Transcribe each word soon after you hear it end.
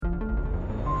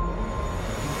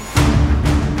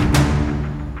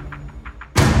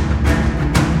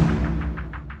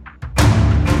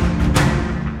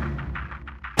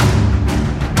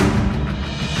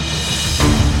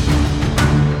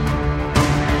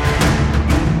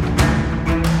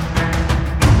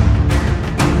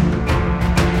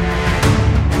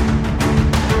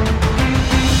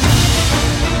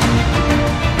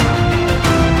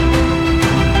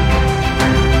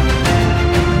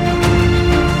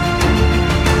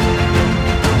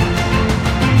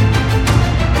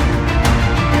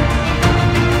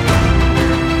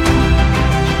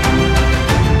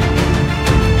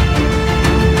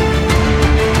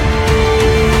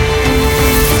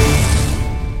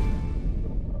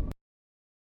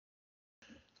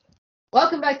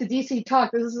Welcome back to DC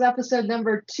Talk. This is episode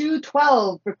number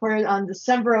 212, recorded on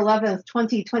December 11th,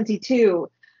 2022.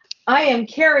 I am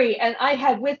Carrie, and I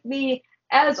have with me,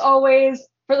 as always,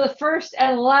 for the first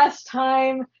and last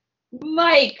time,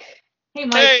 Mike. Hey,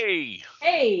 Mike. Hey,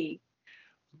 Hey.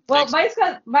 Well, thanks.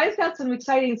 Mike's got some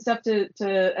exciting stuff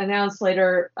to announce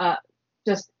later,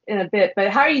 just in a bit. But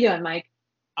how are you doing, Mike?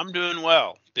 I'm doing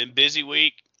well. Been busy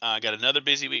week. Got another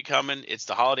busy week coming. It's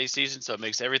the holiday season, so it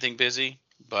makes everything busy.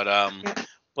 But um, Yeah.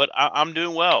 I'm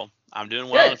doing well. I'm doing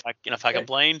well. Good. If I Good.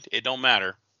 complain, it don't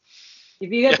matter.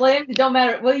 If you Yeah, get blamed, it don't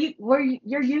matter. Well,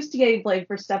 you're used to getting blamed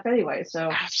for stuff anyway, so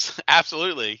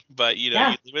absolutely. But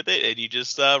yeah, you live with it and you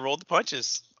just roll the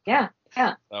punches. yeah,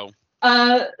 yeah. So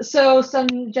So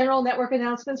some general network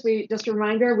announcements. Just a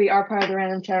reminder, we are part of the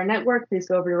Random Chatter Network. Please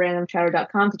go over to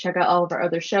randomchatter.com to check out all of our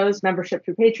other shows, membership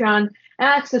through Patreon,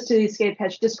 access to the Escape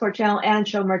Hatch Discord channel, and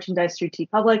show merchandise through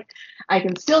TeePublic. I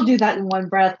can still do that in one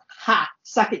breath. Ha!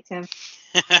 Suck it, Tim.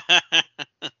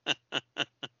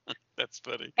 that's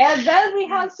funny. And then we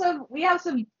have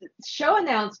some show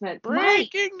announcement.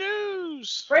 Mike, Breaking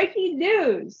news. breaking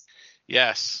news.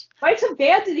 Yes, Mike's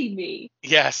abandoning me.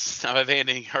 yes. I'm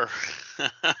abandoning her.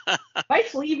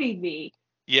 Mike's leaving me.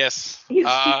 Yes. He's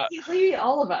leaving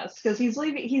all of us because he's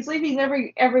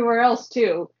leaving everywhere else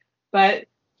too. But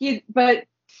he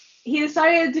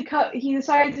decided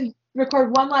to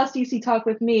record one last DC talk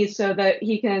with me so that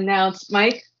he can announce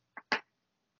Mike,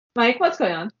 what's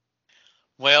going on?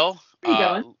 Well, Where are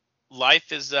you going?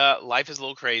 life is a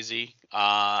little crazy.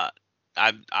 I've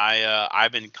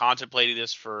been contemplating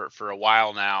this for a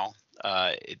while now.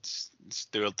 It's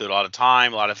through a lot of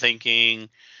time, a lot of thinking.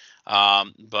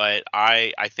 But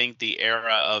I think the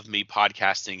era of me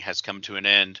podcasting has come to an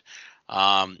end.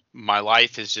 My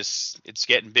life is just it's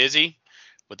getting busy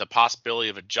with the possibility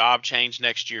of a job change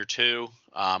next year too.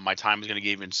 My time is going to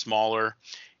get even smaller,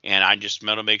 and I just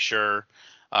want to make sure.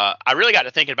 I really got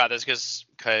to thinking about this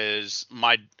because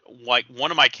my like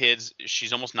one of my kids,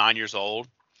 she's almost 9 years old,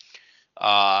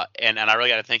 and I really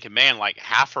got to thinking, man, like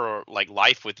half her like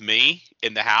life with me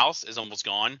in the house is almost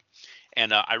gone,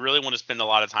 and I really want to spend a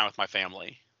lot of time with my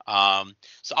family.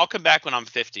 So I'll come back when I'm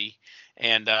 50,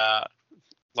 and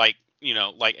like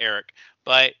like Eric,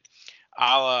 but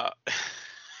I'll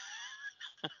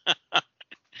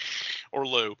or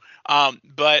Lou,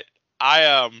 but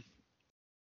I.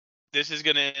 This is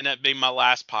going to end up being my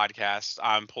last podcast.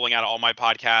 I'm pulling out all my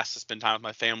podcasts to spend time with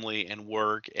my family and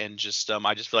work, and just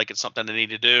I just feel like it's something I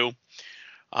need to do.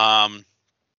 Um,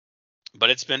 but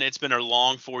it's been a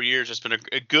long 4 years. It's been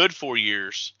a good 4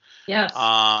 years. Yes,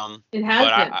 it has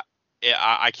But been.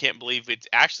 I can't believe it's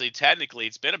actually technically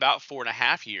it's been about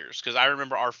 4.5 years because I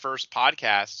remember our first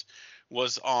podcast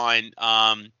was on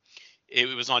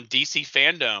it was on DC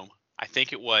Fandom. I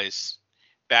think it was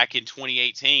back in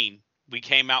 2018. We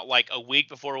came out like a week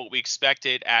before what we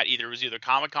expected at either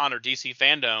Comic Con or DC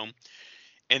Fandom,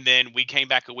 and then we came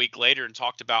back a week later and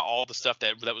talked about all the stuff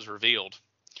that was revealed.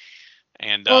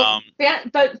 And Well,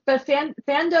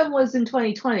 fandom was in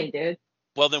 2020, dude.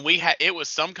 well, then we had it was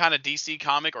some kind of DC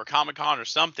comic or Comic Con or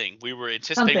something. We were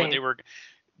anticipating Something.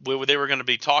 what they were going to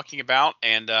be talking about,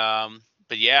 and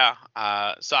but yeah,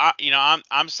 so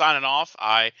I'm signing off.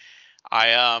 I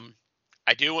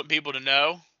I do want people to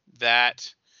know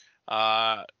that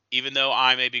even though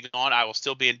I may be gone, I will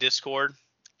still be in Discord,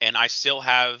 and I still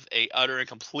have a utter and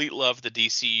complete love for the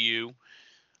DCU.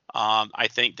 I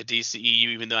think the DCEU,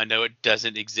 even though I know it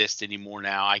doesn't exist anymore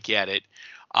now, I get it.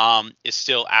 Is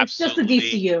still It's just the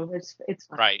absolutely DCU. It's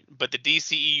fine. right. But the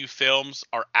DCEU films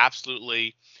are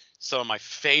absolutely some of my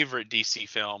favorite DC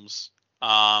films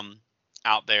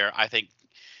out there. I think,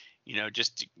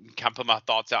 just to kind of put my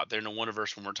thoughts out there in the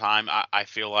Wonderverse one more time, I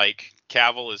feel like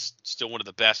Cavill is still one of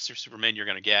the best Supermen you're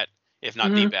going to get, if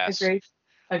not the best. Agreed.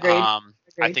 Agreed. I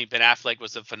Agreed. think Ben Affleck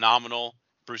was a phenomenal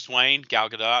Bruce Wayne. Gal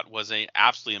Gadot was an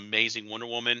absolutely amazing Wonder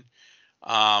Woman.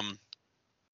 Um,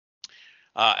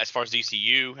 as far as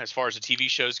DCU, as far as the TV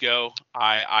shows go,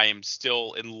 I am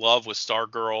still in love with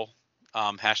Stargirl.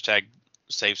 Hashtag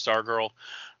save Stargirl.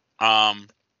 Um,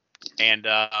 and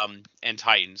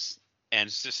Titans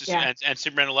Yeah. and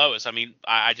Superman and Lois. I mean,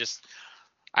 I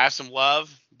have some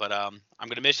love, but I'm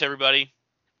gonna miss everybody.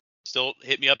 Still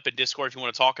hit me up at Discord if you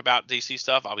want to talk about DC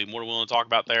stuff. I'll be more than willing to talk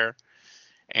about there.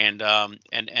 And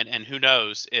who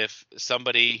knows if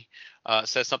somebody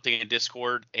says something in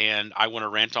Discord and I want to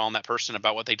rant on that person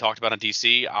about what they talked about on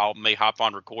DC, I may hop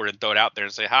on record and throw it out there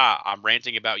and say, "Hi, I'm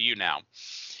ranting about you now."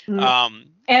 Mm. Um,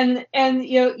 And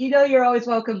you're always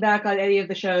welcome back on any of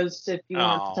the shows if you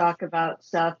want to oh, talk about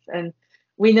stuff. And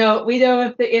we know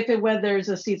if and when there's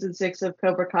a season 6 of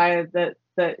Cobra Kai that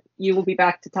you will be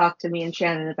back to talk to me and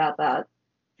Shannon about that.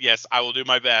 Yes, I will do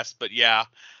my best. But yeah,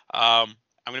 I'm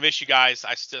gonna miss you guys.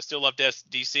 I still love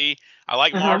DC. I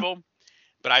like Marvel,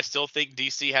 but I still think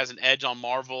DC has an edge on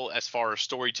Marvel as far as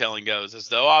storytelling goes.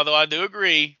 Although I do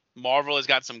agree, Marvel has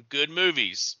got some good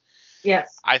movies.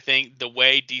 Yes. I think the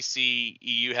way DC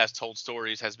EU has told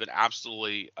stories has been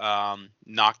absolutely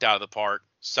knocked out of the park.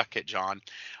 Suck it, John.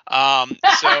 So,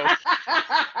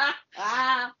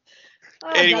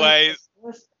 anyways,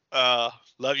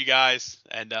 love you guys,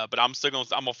 and but I'm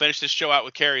gonna finish this show out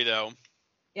with Carrie though.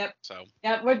 Yep. So.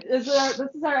 Yeah, this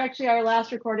is actually our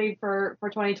last recording for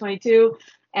 2022,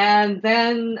 and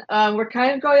then we're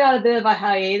kind of going on a bit of a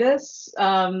hiatus.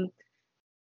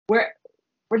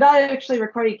 We're not actually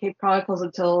recording Cape Chronicles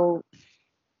until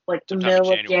like the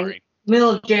middle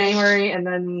of January, and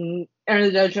then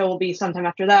Enter the Dojo will be sometime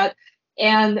after that.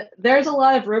 And there's a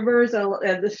lot of rumors,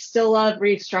 there's still a lot of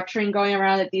restructuring going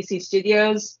around at DC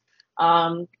Studios.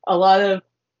 A lot of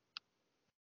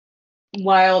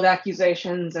wild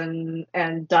accusations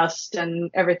and dust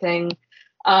and everything.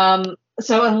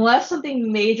 So unless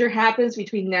something major happens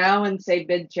between now and say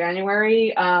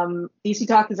mid-January, DC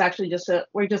Talk is actually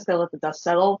we're just gonna let the dust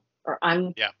settle, or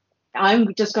I'm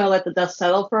just gonna let the dust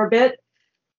settle for a bit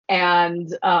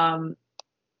and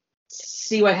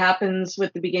see what happens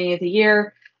with the beginning of the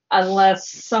year. Unless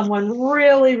someone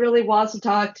really, really wants to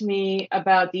talk to me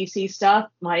about DC stuff,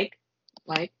 Mike,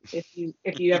 if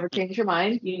you ever change your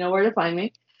mind, you know where to find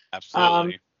me.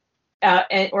 Absolutely.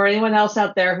 Or anyone else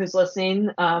out there who's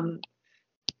listening,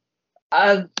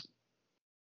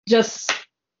 just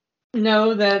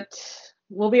know that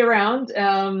we'll be around.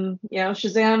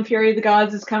 Shazam! Fury of the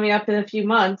Gods is coming up in a few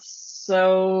months,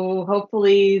 so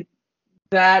hopefully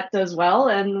that does well,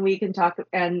 and we can talk,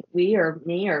 and we or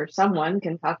me or someone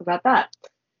can talk about that.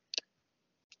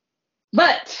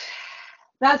 But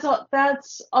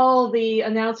that's all the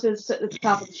announcements at the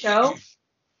top of the show.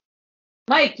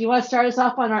 Mike, do you want to start us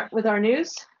off with our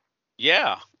news?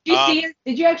 Yeah. Did you see it?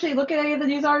 Did you actually look at any of the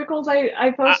news articles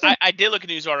I posted? I did look at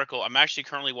a news article. I'm actually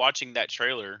currently watching that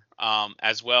trailer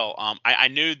as well. I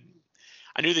knew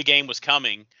the game was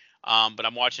coming, but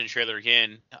I'm watching the trailer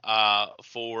again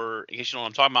for, in case you know what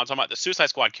I'm talking about. I'm talking about the Suicide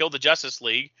Squad killed the Justice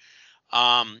League.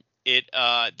 They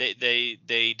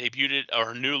debuted it, or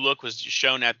her new look was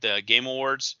shown at the Game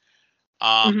Awards.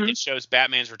 It shows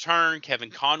Batman's return,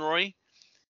 Kevin Conroy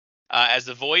as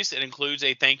the voice. It includes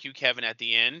a thank you, Kevin, at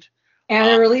the end. And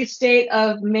a release date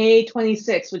of May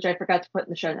 26th, which I forgot to put in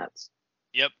the show notes.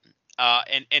 Yep.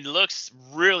 And looks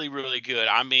really, really good.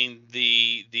 I mean,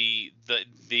 the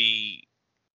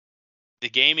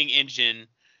gaming engine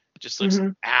just looks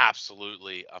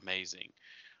absolutely amazing.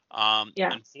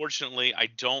 Unfortunately, I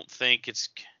don't think it's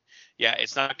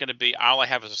not going to be. All I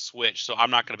have is a Switch, so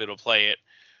I'm not going to be able to play it.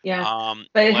 Yeah.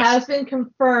 But it has been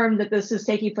confirmed that this is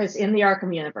taking place in the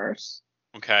Arkham universe.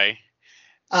 Okay.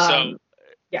 So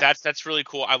that's really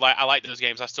cool. I like those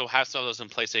games. I still have some of those in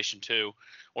PlayStation 2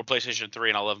 or PlayStation 3,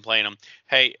 and I love playing them.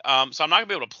 Hey, so I'm not gonna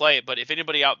be able to play it, but if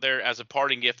anybody out there as a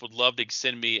parting gift would love to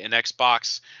send me an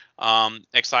Xbox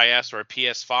XIS or a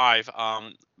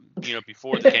PS5,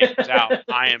 before the game comes out,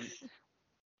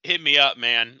 hit me up,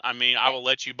 man. I mean, I will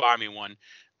let you buy me one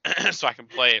so I can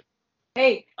play it.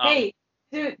 Hey,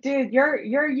 dude, you're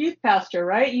a youth pastor,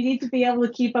 right? You need to be able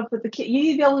to keep up with the kids. You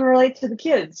need to be able to relate to the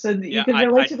kids, so you can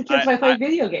relate to the kids by playing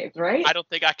video games, right? I don't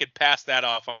think I could pass that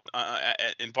off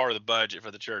in part of the budget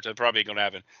for the church. That's probably going to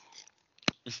happen.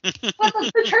 But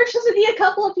the church doesn't need a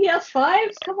couple of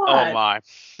PS5s. Come on. Oh my,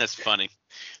 that's funny.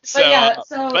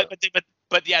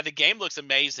 But the game looks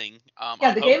amazing.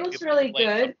 The game looks really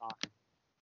good.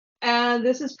 And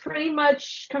this is pretty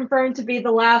much confirmed to be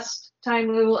the last time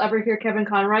we will ever hear Kevin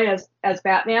Conroy as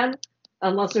Batman,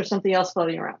 unless there's something else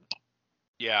floating around.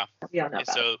 Yeah.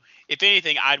 So if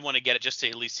anything, I'd want to get it just to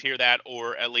at least hear that,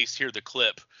 or at least hear the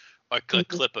clip, a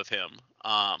clip of him.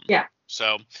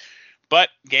 So, but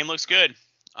game looks good.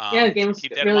 The game looks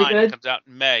really good. It comes out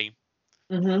in May.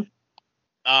 In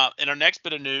our next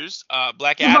bit of news,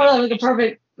 Black Adam.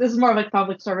 This is more of a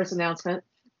public service announcement.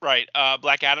 Right.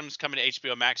 Black Adam's coming to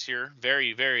HBO Max here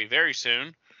very, very, very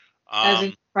soon. As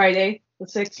in Friday the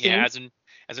 16th. Yeah, as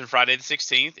in Friday the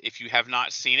 16th. If you have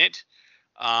not seen it,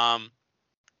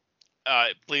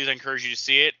 please, I encourage you to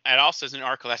see it. It also is an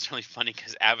article that's really funny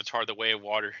because Avatar: The Way of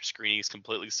Water screening is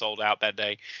completely sold out that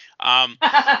day.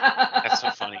 That's so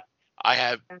funny. I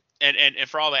have, and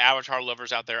for all the Avatar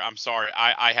lovers out there, I'm sorry,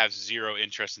 I have zero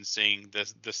interest in seeing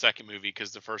the second movie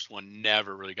because the first one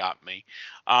never really got me.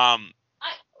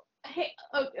 Hey,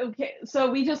 okay.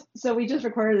 So we just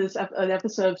recorded an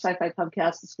episode of Sci-Fi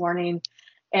Pubcast this morning,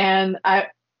 and I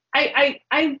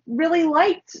really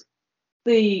liked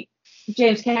the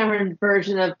James Cameron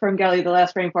version of From Gully to the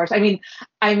Last Rainforest.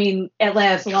 I mean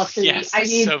Atlantis, the Lost City. Yes,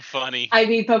 it's so funny. I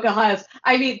mean Pocahontas.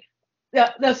 I mean, no,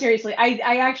 no, seriously.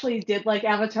 I actually did like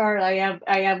Avatar. I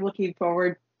am looking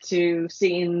forward to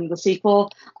seeing the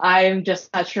sequel. I'm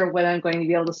just not sure when I'm going to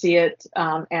be able to see it.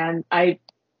 And I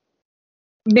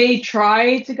may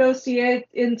try to go see it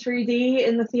in 3D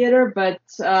in the theater, but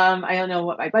I don't know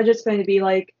what my budget's going to be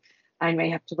like. I may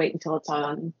have to wait until it's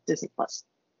on Disney Plus.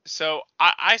 So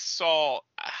I saw.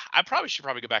 I probably should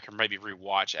go back and maybe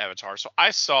rewatch Avatar. So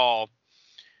I saw.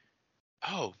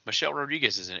 Oh, Michelle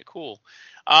Rodriguez is in it. Cool.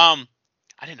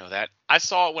 I didn't know that. I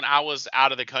saw it when I was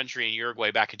out of the country in Uruguay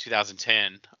back in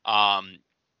 2010.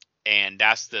 And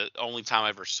that's the only time I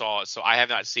ever saw it. So I have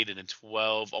not seen it in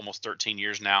 12, almost 13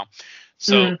 years now.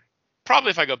 So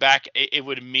probably if I go back, it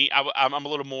would mean I'm a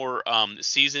little more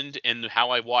seasoned in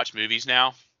how I watch movies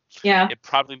now. Yeah. It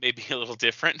probably may be a little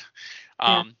different.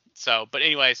 Yeah. So, but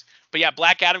anyways, but yeah,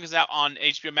 Black Adam is out on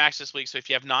HBO Max this week. So if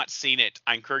you have not seen it,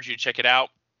 I encourage you to check it out.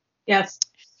 Yes.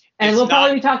 And It's we'll not,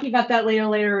 probably be talking about that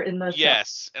later in the show.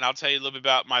 yes, and I'll tell you a little bit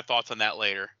about my thoughts on that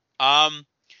later.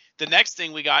 The next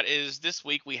thing we got is this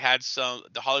week we had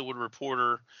the Hollywood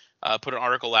Reporter put an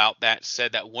article out that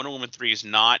said that Wonder Woman 3 is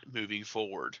not moving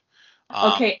forward.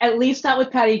 Okay, at least not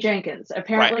with Patty Jenkins.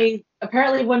 Apparently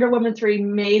Wonder Woman 3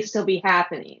 may still be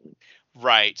happening.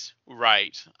 Right.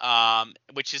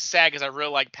 Which is sad because I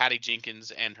really like Patty Jenkins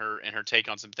and her take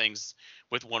on some things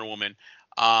with Wonder Woman.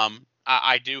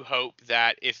 I do hope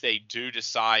that if they do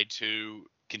decide to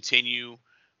continue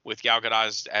with Gal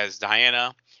Gadot as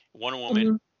Diana, Wonder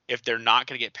Woman, if they're not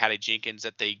going to get Patty Jenkins,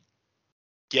 that they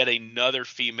get another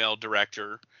female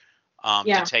director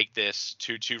to take this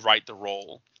to write the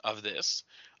role of this.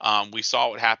 We saw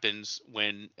what happens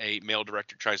when a male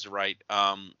director tries to write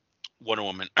Wonder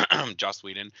Woman, Joss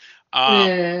Whedon.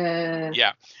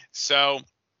 Yeah. So,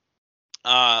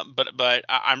 but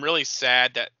I'm really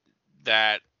sad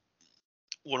that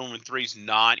Wonder Woman 3 is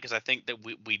not, because I think that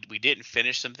we didn't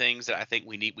finish some things that I think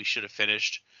we should have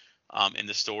finished in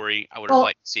the story. I would have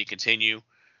liked to see it continue.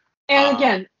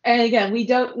 And again, we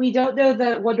don't know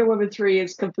that Wonder Woman 3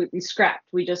 is completely scrapped.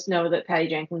 We just know that Patty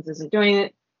Jenkins isn't doing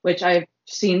it, which I've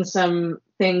seen some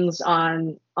things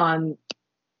on the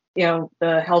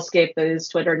hellscape that is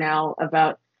Twitter now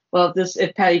about, well,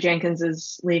 if Patty Jenkins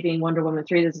is leaving Wonder Woman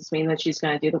 3, does this mean that she's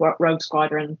going to do the Rogue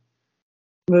Squadron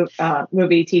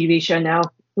movie, TV show now?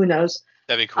 Who knows?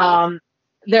 That'd be cool.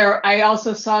 I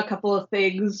also saw a couple of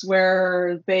things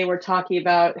where they were talking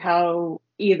about how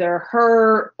either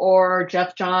her or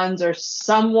Jeff Johns or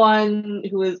someone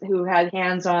who had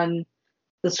hands on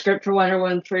the script for Wonder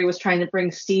Woman 3 was trying to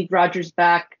bring Steve Rogers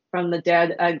back from the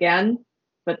dead again,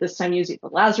 but this time using the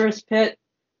Lazarus Pit,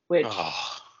 which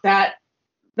that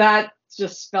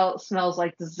just smells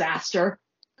like disaster.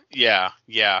 Yeah.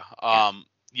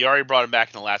 You already brought him back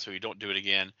in the last movie. Don't do it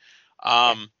again.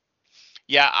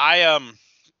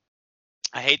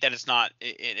 I hate that it's not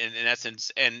in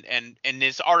essence, and in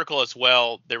this article as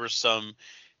well, there was some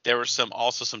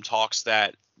talks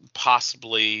that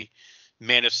possibly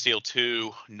Man of Steel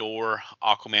 2 nor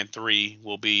Aquaman 3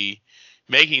 will be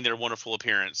making their wonderful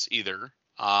appearance either.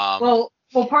 Well,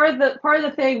 part of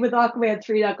the thing with Aquaman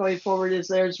 3 not going forward is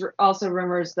there's also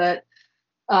rumors that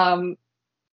Jason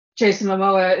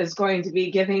Momoa is going to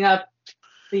be giving up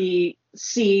the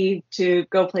sea to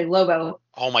go play Lobo.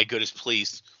 Oh my goodness,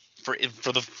 please. For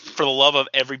the love of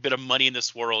every bit of money in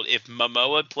this world, if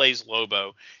Momoa plays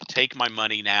Lobo, take my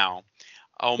money now.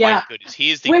 Oh my goodness,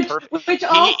 he is the perfect.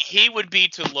 He would be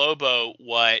to Lobo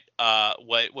what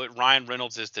Ryan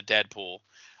Reynolds is to Deadpool.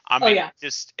 I mean,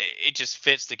 it just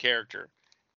fits the character.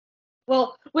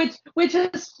 Well, which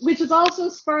has also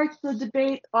sparked the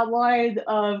debate online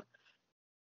of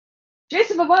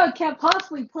Jason Momoa can't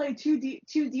possibly play two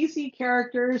DC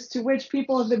characters, to which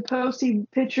people have been posting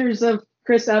pictures of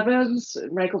Chris Evans,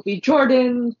 Michael B.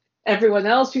 Jordan, everyone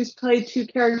else who's played two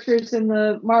characters in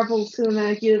the Marvel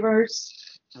Cinematic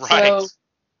Universe. Right.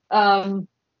 So,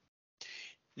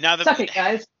 now suck it,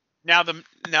 guys. Now the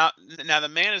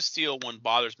Man of Steel one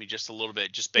bothers me just a little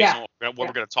bit, just based on what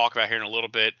we're going to talk about here in a little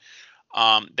bit.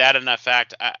 That and that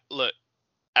fact, look,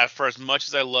 for as much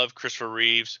as I love Christopher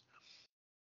Reeves,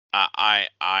 I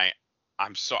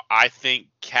think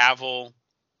Cavill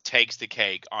takes the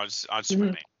cake on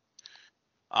Superman.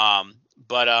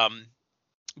 But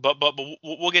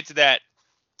we'll get to that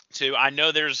too. I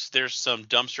know there's some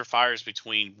dumpster fires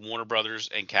between Warner Brothers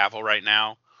and Cavill right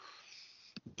now,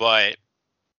 but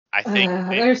I think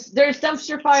there's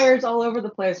dumpster fires all over the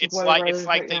place with it's Warner like Brothers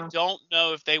right they now. don't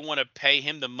know if they want to pay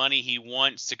him the money he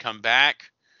wants to come back,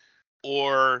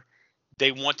 or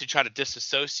they want to try to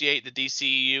disassociate the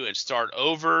DCEU and start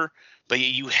over. But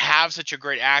you have such a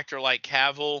great actor like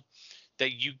Cavill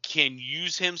that you can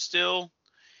use him still.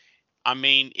 I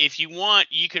mean, if you want,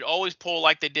 you could always pull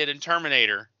like they did in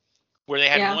Terminator, where they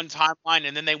had one timeline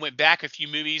and then they went back a few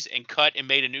movies and cut and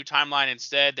made a new timeline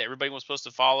instead that everybody was supposed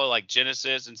to follow, like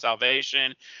Genesis and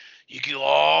Salvation. You can go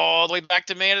all the way back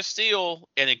to Man of Steel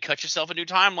and then cut yourself a new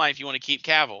timeline if you want to keep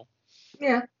Cavill.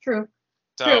 Yeah, true.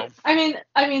 So True. I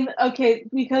mean, okay,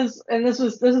 because this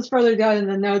is further down in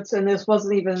the notes, and this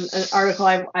wasn't even an article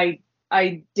I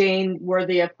deigned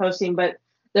worthy of posting, but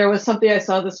there was something I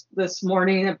saw this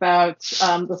morning about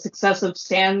the success of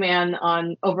Sandman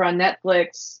over on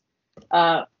Netflix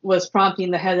was prompting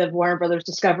the head of Warner Brothers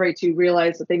Discovery to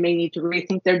realize that they may need to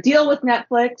rethink their deal with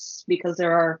Netflix, because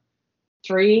there are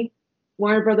 3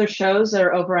 Warner Brothers shows that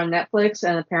are over on Netflix,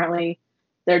 and apparently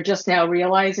they're just now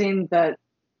realizing that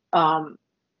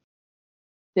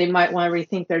they might want to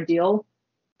rethink their deal.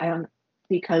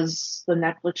 Because the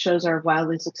Netflix shows are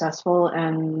wildly successful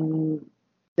and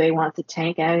they want to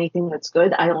tank anything that's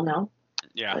good. I don't know.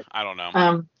 Yeah, but, I don't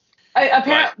know.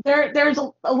 There's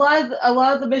a lot of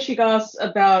the mishigas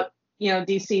about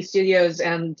DC Studios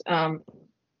and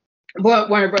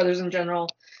Warner Brothers in general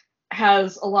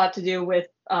has a lot to do with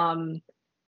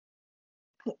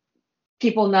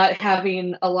people not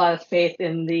having a lot of faith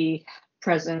in the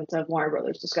president of Warner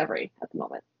Brothers Discovery at the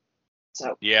moment.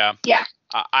 So yeah.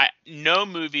 I no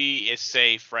movie is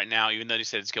safe right now, even though they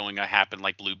said it's going to happen,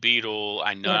 like Blue Beetle.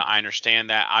 I know, I understand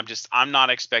that. I'm not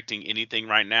expecting anything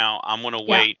right now. I'm going to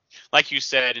wait, like you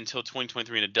said, until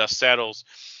 2023 and the dust settles.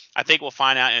 I think we'll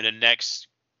find out in the next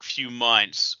few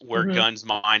months where Gunn's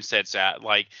mindset's at.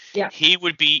 Like he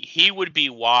would be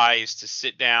wise to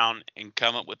sit down and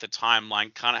come up with a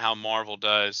timeline, kind of how Marvel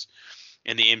does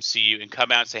in the MCU, and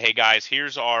come out and say, hey guys,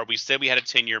 we said we had a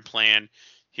 10-year plan.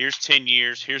 Here's 10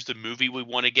 years. Here's the movie we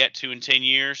want to get to in 10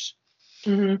 years.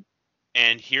 Mm-hmm.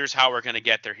 And here's how we're going to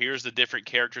get there. Here's the different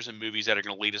characters and movies that are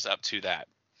going to lead us up to that.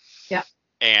 Yeah.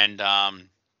 And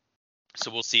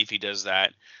so we'll see if he does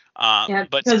that.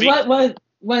 But because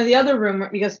one of the other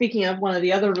rumors, because speaking of one of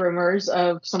the other rumors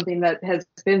of something that has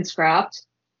been scrapped,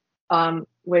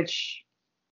 which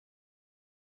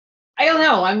I don't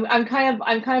know. I'm kind of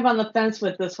on the fence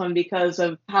with this one because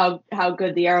of how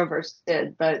good the Arrowverse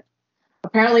did, but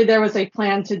apparently there was a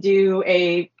plan to do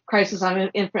a Crisis on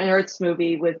Infinite Earths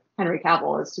movie with Henry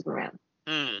Cavill as Superman.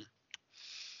 I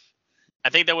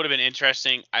think that would have been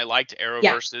interesting. I liked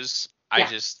Arrowverses. I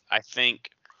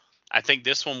think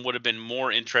this one would have been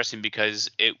more interesting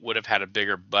because it would have had a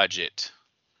bigger budget.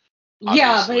 Obviously.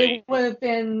 Yeah, but it would have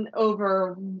been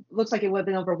over. Looks like it would have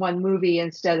been over one movie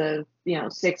instead of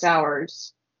 6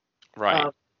 hours.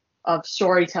 Right. Of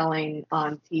storytelling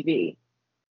on TV.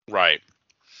 Right.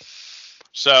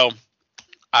 So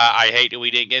I hate that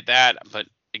we didn't get that, but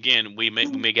again, we may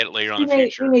get it later on in the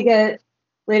future. We may get it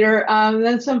later.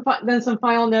 Then some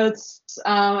final notes.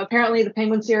 Apparently, the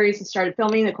Penguin series has started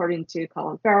filming, according to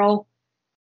Colin Farrell,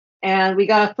 and we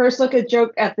got a first look at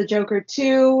the Joker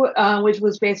 2, which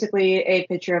was basically a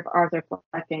picture of Arthur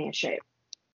Fleck getting a shave.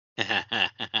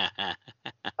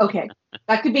 Okay,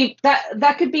 that could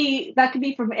be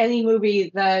from any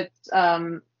movie that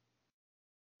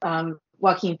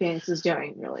Joaquin Phoenix is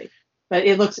doing, really, but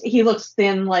he looks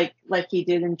thin like he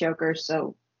did in Joker,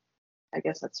 so I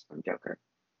guess that's from Joker.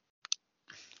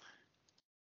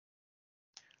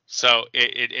 So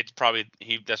it's probably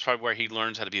that's probably where he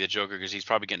learns how to be the Joker, because he's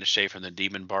probably getting a shave from the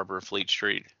Demon Barber of Fleet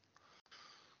Street.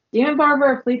 Demon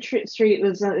Barber of Fleet Street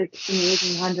was in the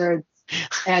 1800s,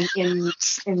 and in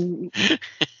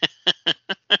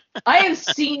I have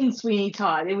seen Sweeney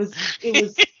Todd. It was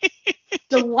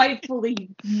delightfully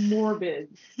morbid.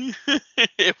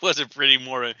 It was a pretty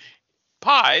morbid.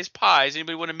 Pies.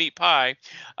 Anybody want to meet Pie?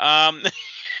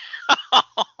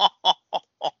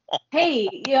 Hey,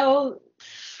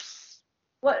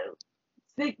 what?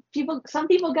 Some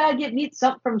people gotta get meat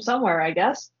from somewhere, I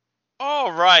guess.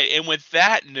 All right, and with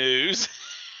that news,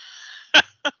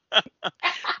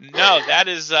 no, that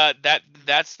is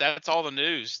that's all the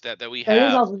news that we have. That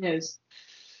is all the news.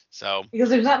 So because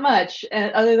there's not much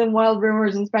other than wild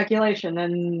rumors and speculation,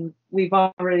 and we've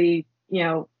already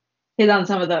hit on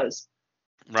some of those.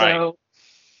 Right.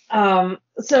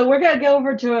 So we're gonna go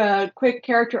over to a quick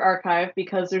character archive,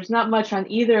 because there's not much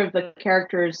on either of the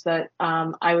characters that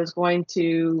I was trying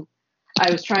to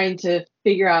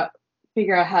figure out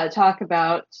how to talk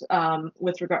about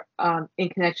with regard in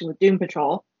connection with Doom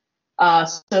Patrol.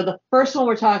 So the first one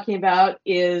we're talking about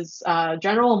is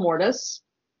General Immortus,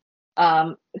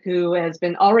 who has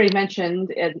been already mentioned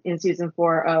in season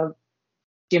 4 of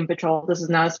Doom Patrol. This is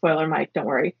not a spoiler, Mike. Don't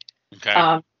worry.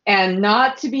 Okay. And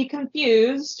not to be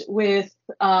confused with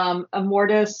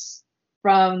Immortus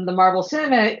from the Marvel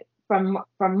Cinematic from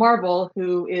Marvel,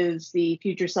 who is the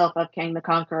future self of Kang the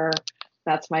Conqueror.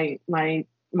 That's my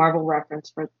Marvel reference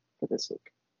for this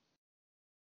week.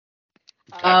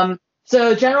 Okay.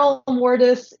 So General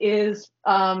Immortus is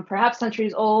perhaps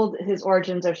centuries old. His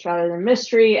origins are shrouded in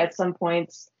mystery. At some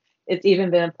points, it's even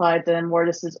been implied that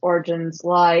Immortus's origins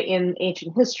lie in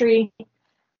ancient history.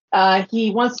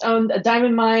 He once owned a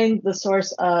diamond mine, the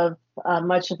source of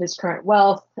much of his current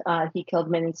wealth. He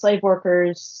killed many slave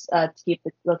workers to keep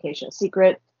the location a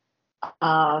secret.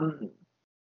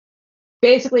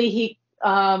 Basically, he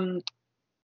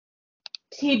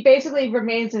basically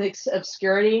remains in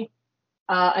obscurity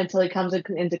until he comes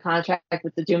into contact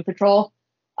with the Doom Patrol.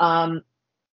 And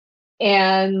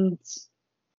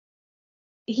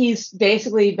he's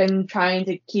basically been trying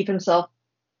to keep himself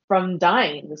from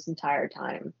dying this entire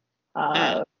time.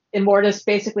 Immortus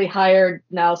basically hired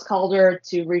Niles Calder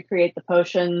to recreate the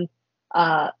potion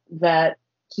that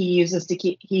he uses to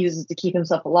keep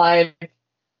himself alive.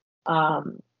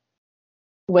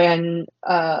 When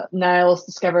Niles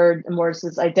discovered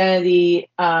Immortus's identity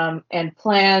and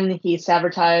plan, he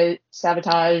sabotaged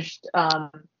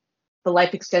the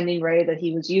life extending ray that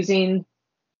he was using,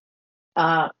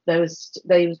 that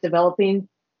he was developing.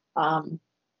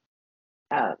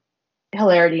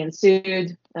 Hilarity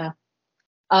ensued.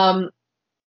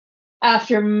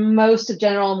 After most of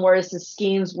General Immortus's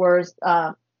schemes were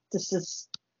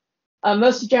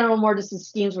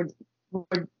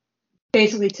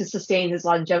basically to sustain his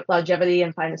longevity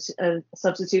and find a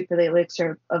substitute for the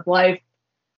elixir of life.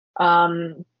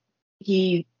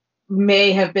 He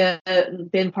may have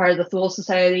been part of the Thule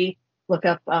Society. Look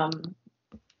up,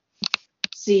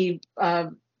 see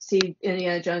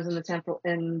Indiana Jones and the Temple,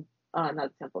 and not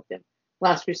the Temple of Doom,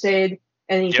 Last Crusade.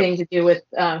 Anything to do with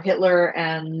Hitler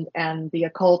and the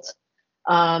occult.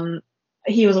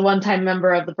 He was a one-time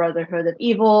member of the Brotherhood of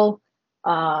Evil.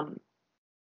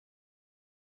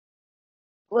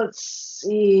 Let's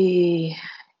see.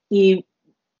 He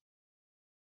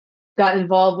got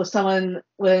involved with someone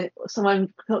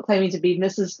claiming to be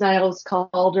Mrs. Niles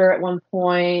Calder at one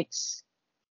point.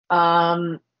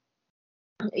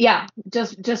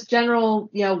 Just general,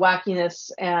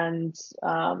 wackiness and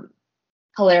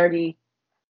hilarity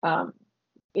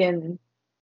in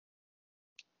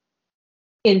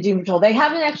Doom Patrol. They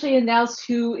haven't actually announced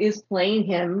who is playing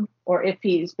him or if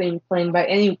he's being played by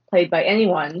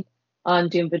anyone on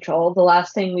Doom Patrol. The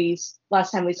last time we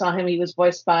saw him, he was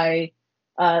voiced by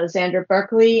Xander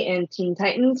Berkeley in Teen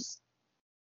Titans,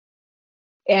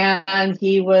 and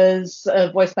he was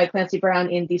voiced by Clancy Brown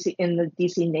in the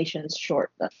DC Nations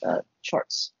shorts.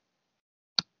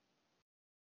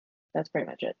 That's pretty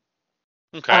much it.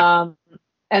 Okay.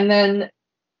 And then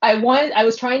I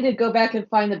was trying to go back and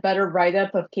find a better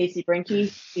write-up of Casey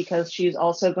Brinke, because she's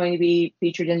also going to be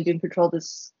featured in Doom Patrol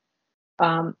this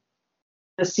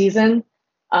season.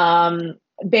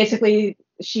 Basically,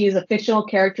 she's a fictional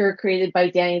character created by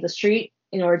Danny the Street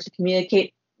in order to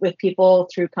communicate with people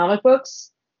through comic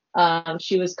books.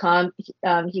 She was contacted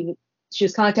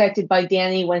by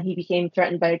Danny when he became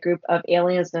threatened by a group of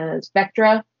aliens known as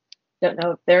Vectra. Don't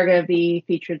know if they're going to be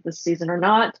featured this season or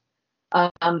not.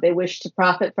 They wish to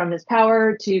profit from his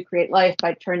power to create life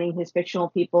by turning his fictional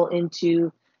people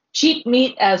into cheap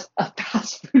meat as a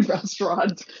fast food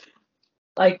restaurant.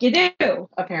 Like you do,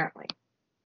 apparently.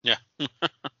 Yeah.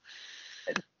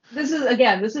 This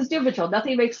is Doom Patrol.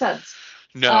 Nothing makes sense.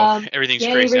 No, everything's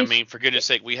Danny crazy. I mean, for goodness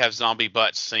sake, we have zombie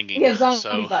butts singing. We have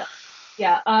zombie butts.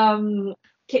 Yeah.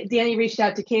 Danny reached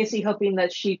out to Casey, hoping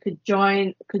that she could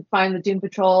find the Doom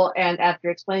Patrol, and after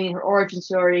explaining her origin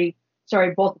story,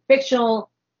 both the fictional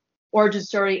origin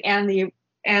story and the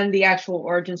actual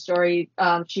origin story,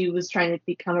 she was trying to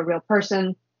become a real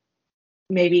person.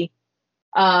 Maybe.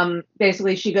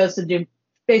 Basically, she goes to the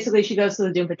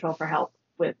Doom Patrol for help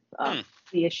with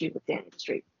the issue with Danny the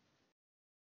Street,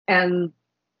 and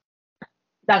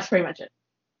that's pretty much it.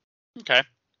 Okay.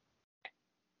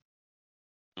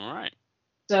 All right.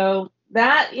 So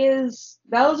those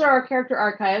are our character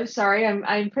archives. Sorry,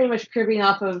 I'm pretty much cribbing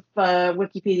off of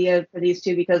Wikipedia for these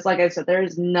two because, like I said, there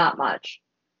is not much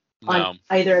on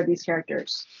either of these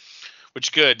characters.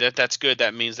 Which good. That's good.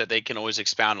 That means that they can always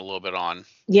expound a little bit on.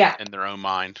 Yeah. In their own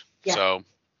mind. Yeah. So.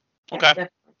 Okay. Yeah,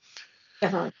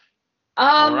 definitely.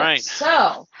 All right.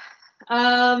 So.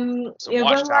 One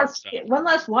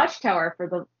last watchtower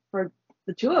for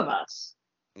the two of us.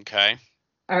 Okay.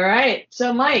 All right.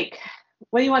 So, Mike,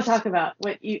 what do you want to talk about?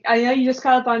 I know you just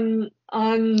caught up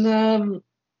on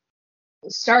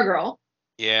Stargirl.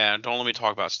 Yeah, don't let me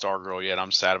talk about Stargirl yet.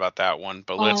 I'm sad about that one.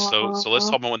 But let's let's Uh,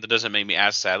 talk about one that doesn't make me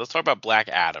as sad. Let's talk about Black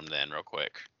Adam then, real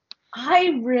quick.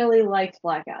 I really liked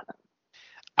Black Adam.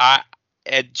 I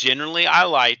generally I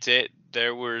liked it.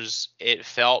 It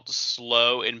felt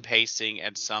slow in pacing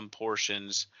at some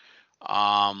portions.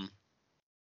 Um,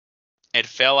 it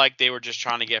felt like they were just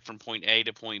trying to get from point A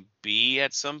to point B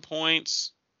at some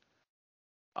points.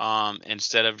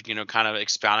 Instead of kind of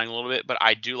expounding a little bit. But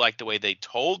I do like the way they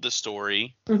told the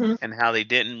story Mm-hmm. and how they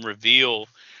didn't reveal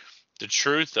the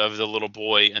truth of the little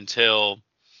boy and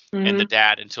Mm-hmm. the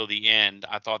dad until the end.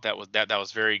 I thought that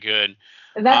was very good.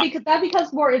 That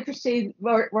becomes more interesting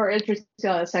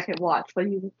on a second watch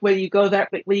when you go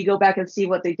back and see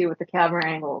what they do with the camera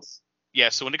angles Yeah,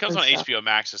 so when it comes and on stuff. HBO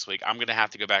Max this week, I'm gonna have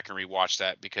to go back and rewatch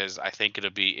that because I think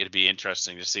it'd be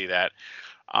interesting to see that.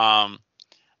 Um,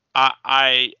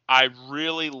 I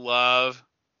really love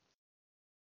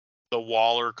the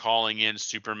Waller calling in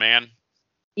Superman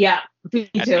Yeah, me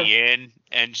at too. the end,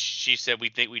 and she said we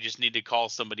think we just need to call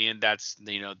somebody in that's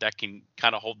that can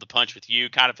kind of hold the punch with you,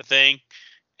 kind of a thing.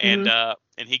 Mm-hmm.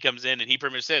 And he comes in and he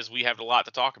pretty much says we have a lot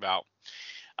to talk about.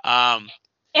 Um,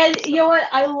 And you so know what?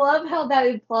 I love how that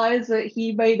implies that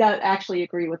he may not actually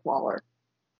agree with Waller.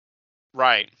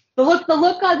 right, The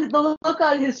look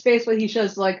on his face when he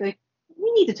shows like we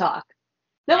need to talk.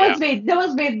 yeah,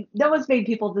 No one's made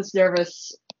people this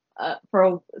nervous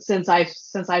for since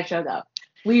I showed up.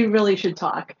 We really should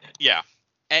talk. yeah,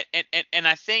 and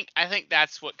I think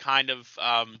that's what kind of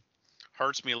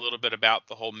hurts me a little bit about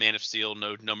the whole Man of Steel,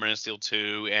 no Man of Steel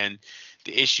 2, and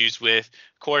the issues with,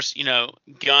 of course,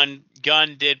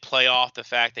 Gunn did play off the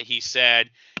fact that he said,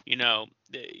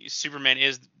 Superman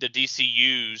is the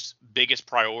DCU's biggest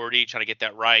priority, trying to get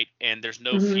that right, and there's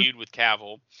no Mm-hmm. feud with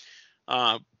Cavill,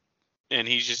 uh, and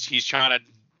he's trying to,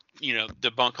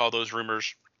 debunk all those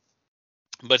rumors.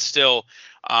 But still,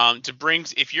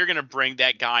 if you're gonna bring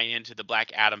that guy into the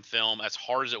Black Adam film, as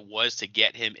hard as it was to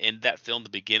get him in that film to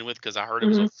begin with, because I heard it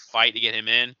was Mm-hmm. a fight to get him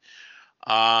in.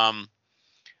 Um,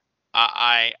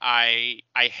 I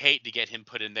hate to get him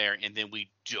put in there, and then we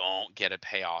don't get a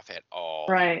payoff at all,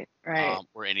 Right, right.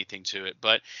 or anything to it.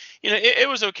 But it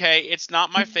was okay. It's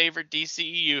not my favorite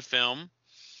DCEU film,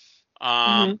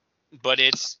 Mm-hmm. but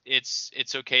it's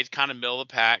okay. It's kind of middle of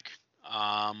the pack.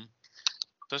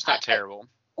 So it's not terrible.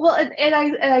 Well, and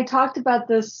I talked about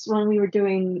this when we were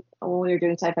doing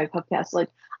sci-fi podcast. Like,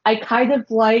 I kind of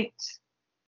liked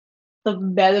the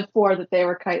metaphor that they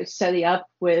were kind of setting up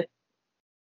with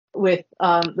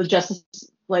the justice,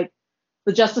 like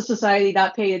the Justice Society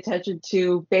not paying attention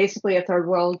to basically a third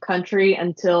world country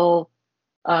until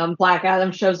Black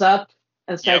Adam shows up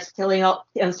and Yep.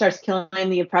 starts killing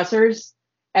the oppressors,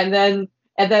 and then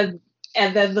and then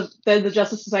then the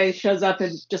Justice Society shows up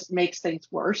and just makes things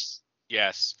worse.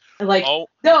 Yes. And like, Oh,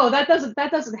 no, that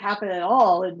doesn't happen at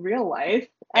all in real life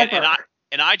and ever.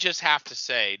 I just have to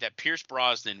say that Pierce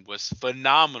Brosnan was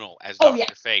phenomenal as Oh yeah,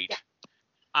 Doctor Fate.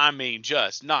 I mean,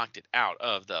 just knocked it out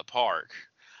of the park.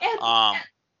 and Um,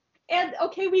 and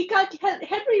okay, we got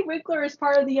Henry Winkler as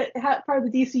part of the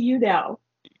DCU now.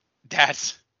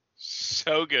 that's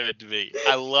so good to me.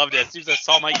 I loved it. As soon as I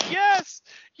saw him, like, yes,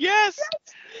 yes.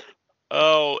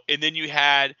 Oh, and then you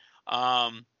had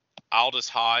Aldous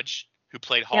Hodge, who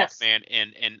played Yes, Hawkman,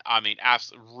 and I mean,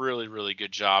 absolutely, really, really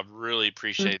good job. Really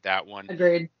appreciate that one.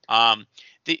 agreed. Um,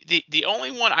 the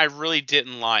only one I really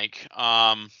didn't like.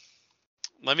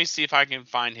 Let me see if I can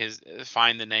find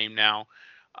the name now.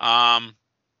 Um,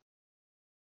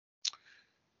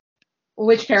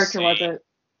 Which let me character was see. it?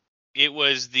 It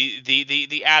was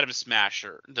the Atom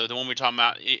Smasher, the one we're talking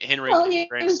about, Henry Well, he was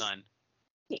grandson.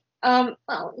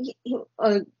 well,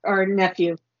 our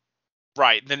nephew.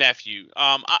 Right, the nephew.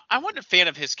 I wasn't a fan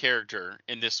of his character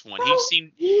in this one. Well,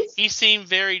 he's He seemed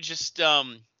very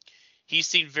he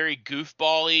seemed very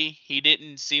goofbally. He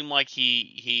didn't seem like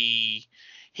he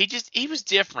was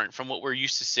different from what we're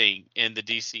used to seeing in the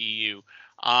DCEU.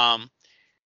 Um,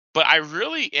 but I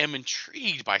really am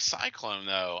intrigued by Cyclone,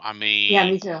 though. I yeah,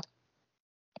 mean, me too.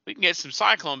 we can get some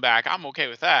Cyclone back. I'm okay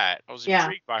with that. I was Yeah.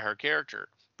 intrigued by her character.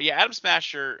 But yeah, Adam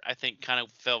Smasher, I think, kind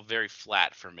of fell very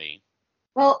flat for me.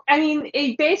 Well, I mean,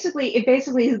 they basically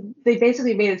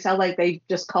made it sound like they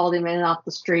just called him in off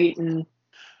the street and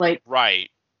like Right.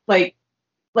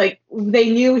 like they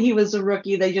knew he was a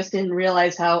rookie. They just didn't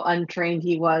realize how untrained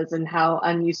he was and how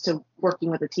unused to working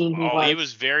with a team he Oh, he was.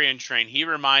 was very untrained. He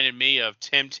reminded me of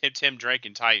Tim Drake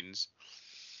in Titans.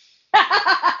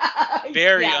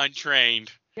 Very Yeah,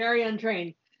 untrained. very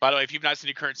untrained. By the way, if you've not seen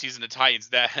the current season of Titans,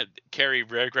 that Carrie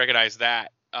recognized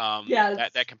that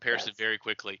Yes. that comparison Yes. very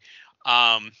quickly.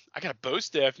 I got a bow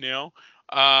staff now,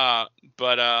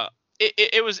 but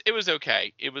it was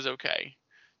okay. It was okay.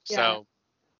 Yeah. So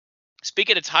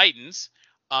speaking of Titans,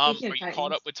 are Speaking of you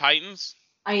caught up Titans, with Titans?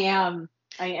 I am.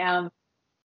 I am.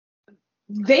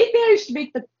 They managed to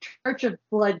make the Church of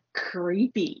Blood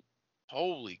creepy.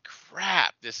 Holy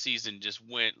crap! This season just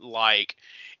went like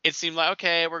it seemed like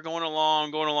okay, we're going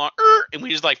along, and we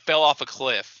just like fell off a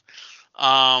cliff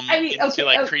I mean, into okay,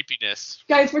 like creepiness.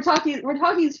 guys, we're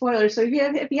talking spoilers. So if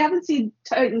you haven't seen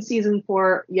Titan season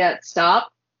 4 yet,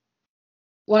 stop.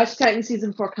 Watch Titan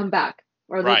season 4. Come back,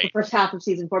 or the Right. first half of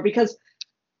season 4, because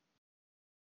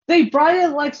they brought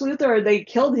in Lex Luthor and they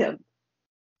killed him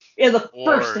in the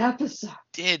first Or episode.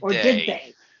 did Or did they?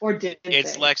 they? Or did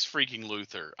It's they? Lex freaking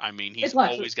Luthor. I mean, he's It's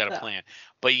Lex always got a Luthor. plan.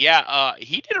 But yeah,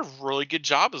 he did a really good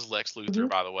job as Lex Luthor, Mm-hmm.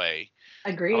 by the way.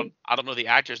 Agreed. I don't know the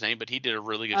actor's name, but he did a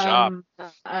really good job.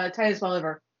 Titus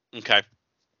Welliver. Okay.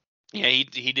 Yeah, he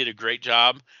did a great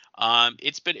job.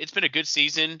 It's been a good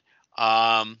season.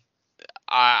 Um,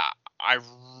 I I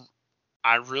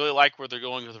I really like where they're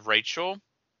going with Rachel.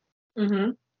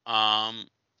 Mm-hmm. Um,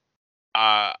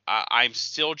 I'm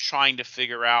still trying to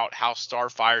figure out how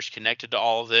Starfire's connected to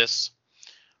all of this.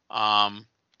 Um,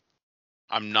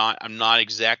 I'm not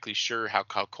exactly sure how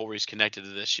Corey's connected to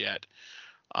this yet.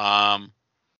 Um,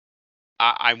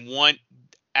 I want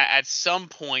at some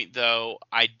point though,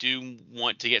 I do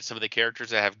want to get some of the characters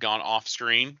that have gone off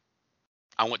screen.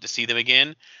 I want to see them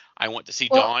again. I want to see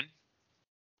Well, Dawn.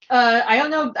 I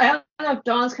don't know. I don't know if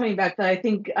Dawn's coming back, but I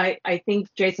think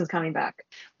Jason's coming back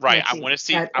Right. next I want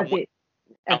season to see. I want.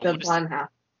 I at the want to. bottom half,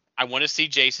 I want to see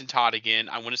Jason Todd again.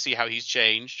 I want to see how he's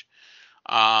changed.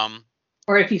 Um,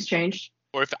 or if he's changed.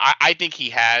 or if I think he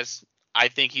has. I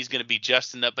think he's going to be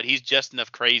just enough, but he's just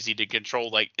enough crazy to control,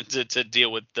 like to deal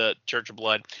with the Church of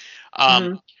Blood.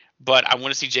 Mm-hmm. But I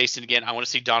want to see Jason again. I want to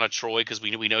see Donna Troy because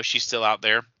we know she's still out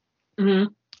there.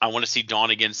 Mm-hmm. I want to see Dawn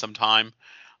again sometime.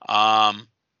 Um,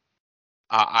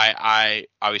 I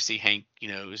obviously Hank,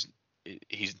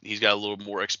 he's got a little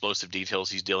more explosive details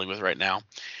he's dealing with right now.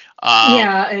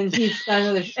 Yeah, and he's got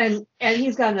another and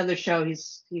he's got another show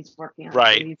he's working on.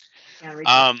 Right. So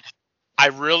he's, I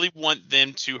really want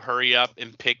them to hurry up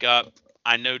and pick up.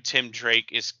 I know Tim Drake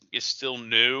is still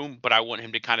new, but I want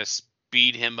him to kind of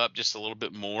speed him up just a little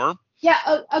bit more. Yeah.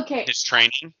 Okay. His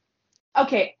training.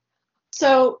 Okay.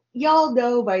 So y'all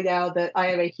know by now that I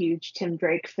am a huge Tim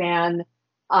Drake fan,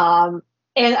 and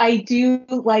I do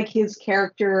like his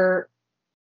character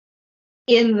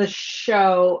in the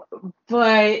show,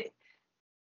 but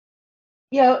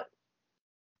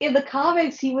in the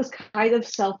comics he was kind of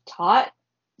self-taught,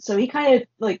 so he kind of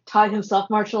like taught himself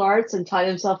martial arts and taught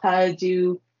himself how to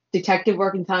do detective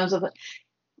work in times of.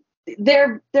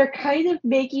 They're kind of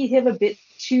making him a bit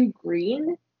too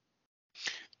green.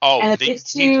 Oh, and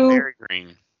he's very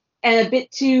green. And a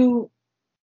bit too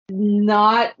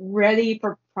not ready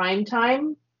for prime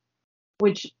time,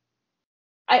 which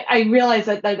I realize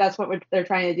that that's what they're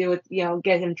trying to do with,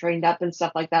 get him trained up and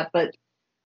stuff like that. But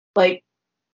like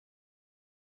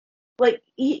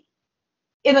he,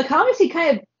 in the comics, he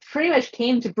kind of pretty much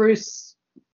came to Bruce,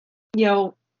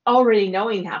 already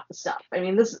knowing half the stuff. I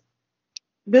mean, this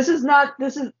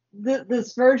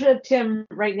version of Tim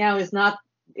right now is not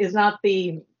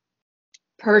the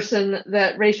person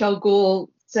that Ra's al Ghul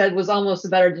said was almost a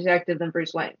better detective than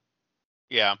Bruce Wayne.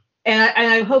 Yeah. And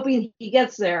I'm hoping he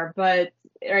gets there, but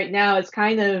right now it's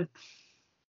a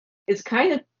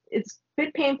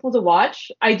bit painful to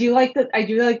watch. I do like that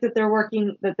they're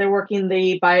working the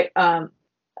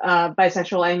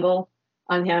bisexual angle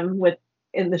on him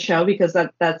in the show, because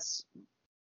that's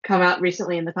come out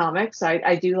recently in the comics.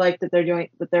 I do like that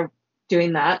they're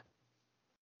doing that.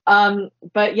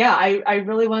 But yeah, I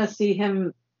really want to see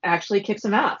him actually kick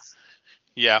some ass.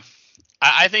 Yeah,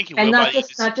 I think he will. And not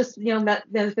just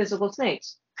the physical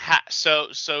snakes. So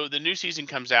the new season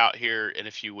comes out here in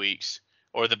a few weeks,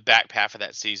 or the back half of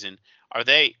that season. Are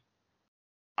they?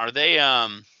 I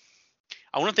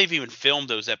wonder if they've even filmed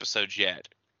those episodes yet.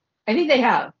 I think they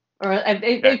have, or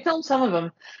they filmed some of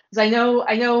them. Because I know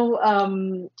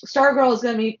Stargirl is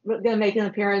going to make an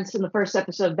appearance in the first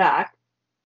episode back.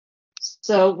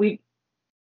 So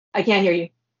I can't hear you.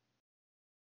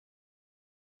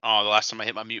 Oh, the last time I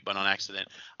hit my mute button on accident.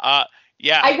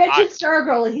 Yeah. I mentioned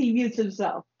Stargirl and he mutes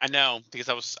himself. I know,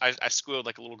 because I squealed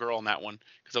like a little girl on that one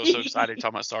because I was so excited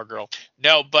talking about Stargirl.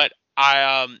 No, but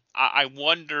I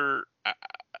wonder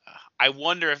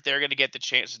if they're going to get the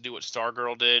chance to do what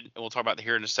Stargirl did, and we'll talk about that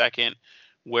here in a second,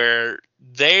 where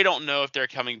they don't know if they're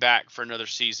coming back for another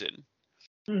season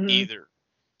either.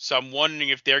 So I'm wondering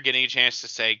if they're getting a chance to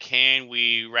say, can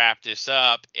we wrap this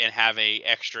up and have a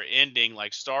extra ending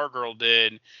like Stargirl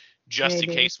did, just in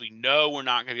Maybe. case we know we're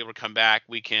not going to be able to come back.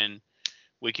 We can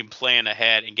plan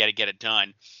ahead and get it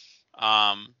done.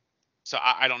 So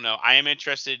I don't know. I am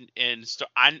interested in.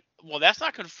 Well, that's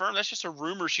not confirmed. That's just a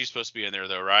rumor. She's supposed to be in there,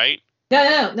 though, right?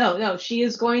 No. She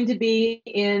is going to be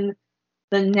in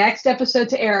the next episode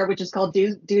to air, which is called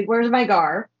Dude, Where's My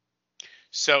Gar?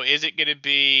 So is it going to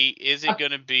be? Is it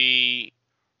going to be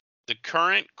the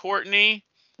current Courtney?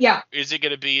 Yeah. Is it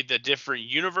going to be the different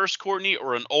universe Courtney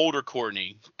or an older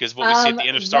Courtney? Because what we see at the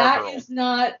end of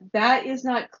Stargirl. That is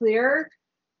not clear.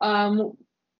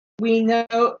 We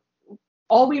know,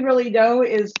 all we really know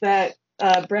is that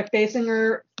Brett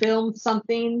Basinger filmed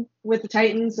something with the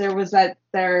Titans. There was that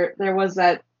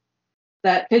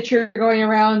picture going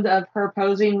around of her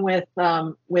posing with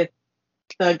the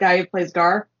guy who plays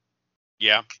Gar.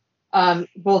 Yeah.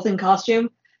 Both in costume.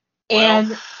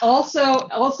 And also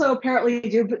apparently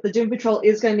the Doom Patrol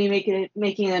is going to be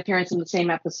making an appearance in the same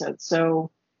episode.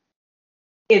 So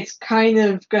it's kind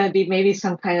of going to be maybe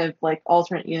some kind of like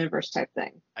alternate universe type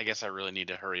thing. I guess I really need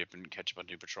to hurry up and catch up on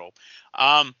Doom Patrol.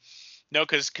 No,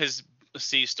 because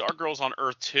see, Stargirl's on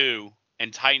Earth 2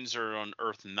 and Titans are on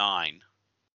Earth 9.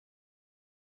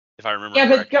 If I remember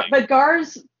correctly. Yeah, but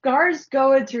Gar's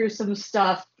going through some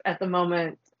stuff at the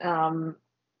moment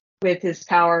with his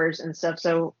powers and stuff.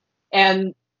 So,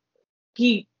 and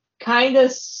he kind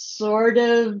of sort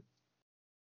of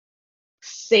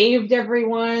saved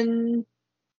everyone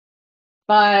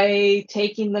by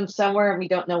taking them somewhere, and we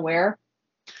don't know where.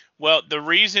 Well, the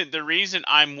reason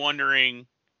I'm wondering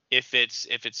if it's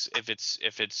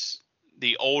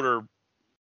the older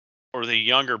or the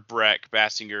younger Brett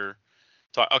Basinger.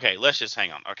 Okay, let's just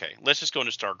hang on. Okay, let's just go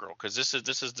into Stargirl because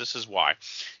this is why.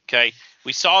 Okay,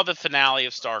 we saw the finale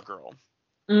of Stargirl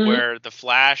where the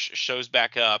Flash shows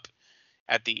back up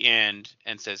at the end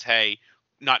and says, "Hey,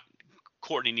 not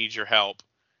Courtney needs your help."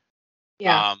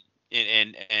 Yeah.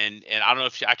 And I don't know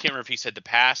if I can't remember if he said the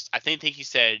past. I think he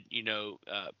said,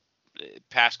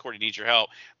 past Courtney needs your help.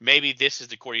 Maybe this is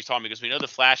the Courtney he's talking, because we know the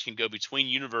Flash can go between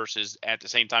universes at the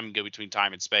same time and go between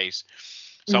time and space.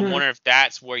 So I'm wondering if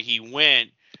that's where he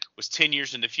went, was 10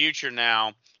 years in the future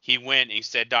now. He went and he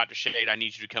said, Dr. Shade, I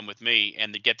need you to come with me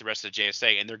and to get the rest of the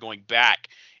JSA. And they're going back,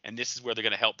 and this is where they're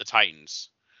going to help the Titans.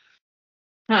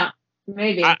 Huh.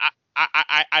 Maybe.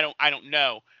 I don't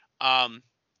know.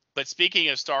 But speaking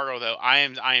of Stargirl, though, I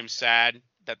am sad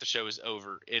that the show is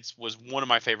over. It was one of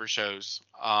my favorite shows.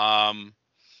 I'm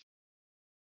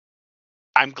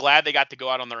glad they got to go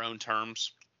out on their own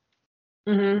terms.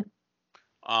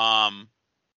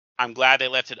 I'm glad they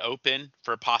left it open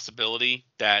for a possibility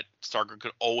that Stargirl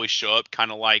could always show up,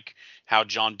 kind of like how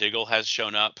John Diggle has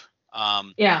shown up.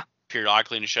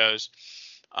 Periodically in the shows.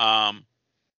 I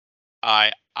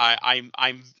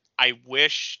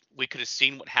wish we could have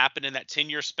seen what happened in that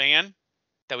 10-year span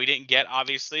that we didn't get,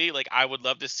 obviously. Like, I would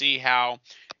love to see how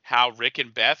Rick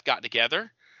and Beth got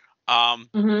together. That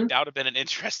would have been an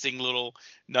interesting little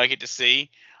nugget to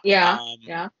see. Yeah.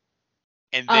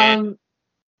 And then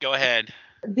go ahead.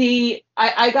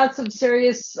 I got some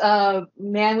serious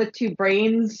Man with Two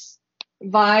Brains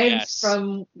vibes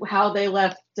from how they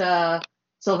left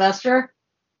Sylvester.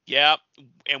 Yep.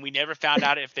 And we never found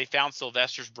out if they found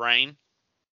Sylvester's brain.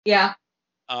 Yeah.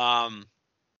 I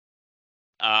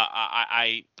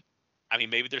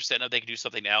mean, maybe they're setting up they could do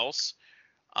something else.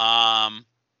 I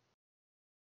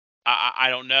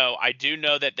don't know. I do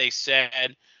know that they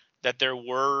said that there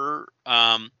were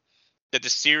that the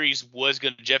series was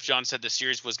going to, Jeff Johns said the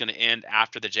series was going to end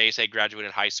after the JSA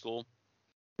graduated high school.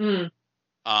 So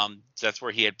that's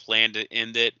where he had planned to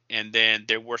end it. And then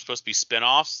there were supposed to be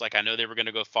spinoffs. Like, I know they were going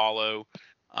to go follow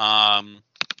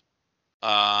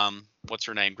what's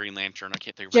her name? Green Lantern. I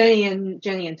can't think of her name.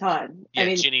 Jenny and Todd.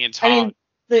 Yeah, Jenny and Todd. I mean,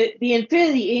 the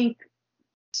Infinity Inc.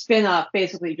 spinoff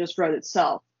basically just wrote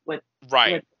itself with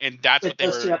and that's what they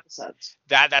those 2 episodes.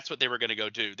 That's what they were going to go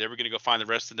do. They were going to go find the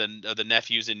rest of the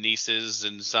nephews and nieces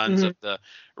and sons of the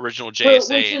original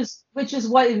JSA, which is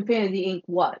what Infinity Inc.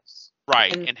 was.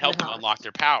 Right, and help them unlock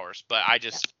their powers. But I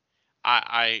just,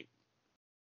 I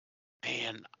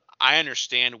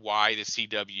understand why the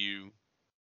CW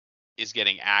is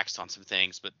getting axed on some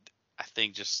things, but I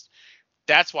think just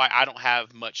that's why I don't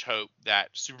have much hope that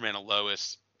Superman and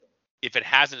Lois, if it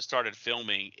hasn't started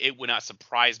filming, it would not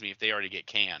surprise me if they already get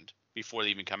canned before they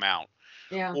even come out.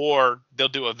 Yeah. Or they'll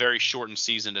do a very shortened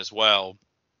season as well.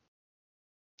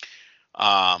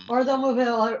 Or they'll move it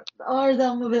all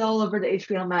over to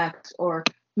HBO Max, or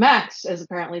Max, as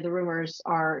apparently the rumors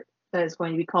are that it's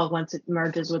going to be called once it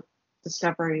merges with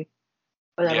Discovery.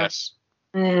 Whatever. Yes.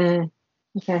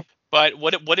 Okay. But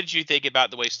what did you think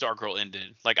about the way Stargirl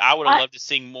ended? Like, I would have I loved to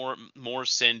see more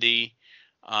Cindy,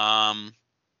 um,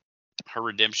 her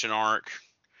redemption arc.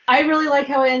 I really like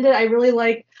how it ended. I really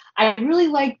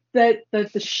like that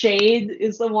the Shade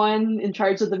is the one in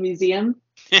charge of the museum.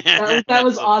 That That's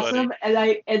was so funny. awesome, and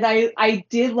I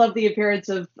did love the appearance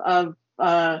of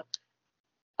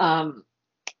um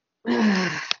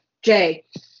Jay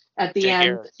at the Jay end.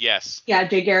 Garrick, yes. Yeah,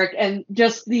 Jay Garrick, and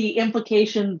just the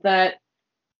implication that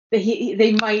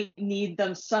they might need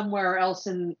them somewhere else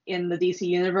in the DC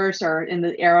universe or in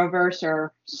the Arrowverse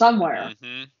or somewhere.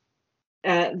 Hmm.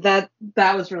 That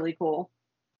was really cool.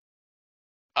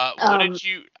 What Um, did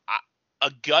you? A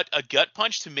gut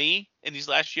punch to me in these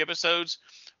last few episodes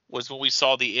was when we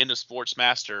saw the end of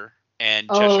Sportsmaster and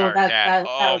oh, Cheshire that Cat. that that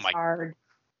Oh was my! hard.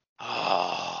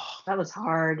 Oh, That was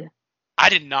hard. I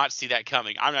did not see that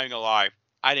coming. I'm not even gonna lie.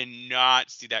 I did not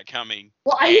see that coming,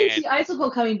 Well, I didn't and see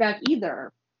Icicle coming back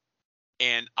either.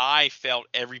 I felt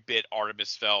every bit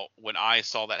Artemis felt when I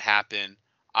saw that happen.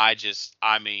 I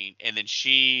mean, and then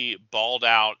she bawled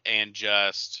out and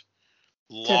just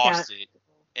Took out. lost it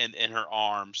in her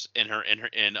arms, in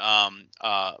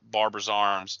Barbara's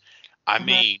arms. I Uh-huh.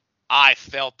 mean, I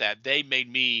felt that. They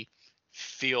made me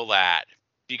feel that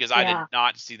because I did Yeah,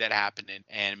 not see that happening,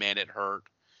 and man, it hurt.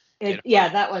 It yeah,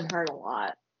 hurt. that one hurt a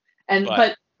lot. And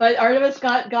But but Artemis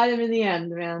got him in the end,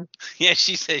 man. yeah,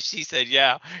 she said,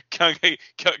 yeah,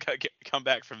 come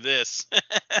back from this.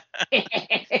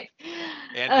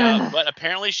 And uh, but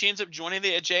apparently she ends up joining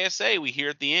the JSA. We hear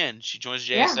at the end she joins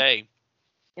yeah, JSA.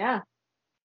 yeah.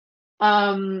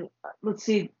 Um, let's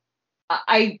see.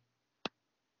 I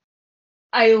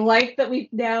I like that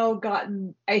we've now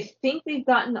gotten. I think we've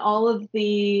gotten all of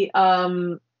the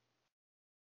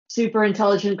super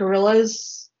intelligent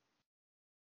gorillas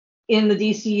in the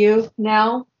DCU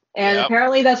now, and Yep.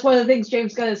 apparently that's one of the things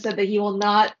James Gunn has said that he will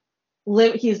not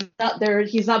he's not there.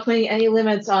 He's not putting any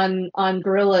limits on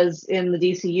gorillas in the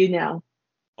DCU now.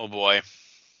 Oh boy.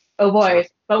 Oh So boy!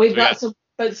 But we've so we got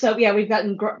got so yeah, we've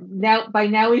gotten now. By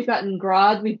now we've gotten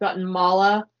Grodd, we've gotten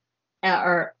Mala,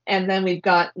 and then we've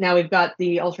got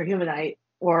the Ultra Humanite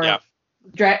yeah.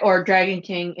 or Dragon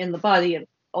King in the body of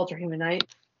Ultra Humanite.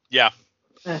 Yeah.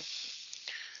 Uh,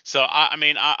 So I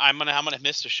mean I'm gonna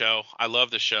miss the show. I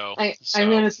love the show. I'm gonna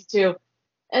So miss it too.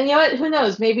 And you know what? Who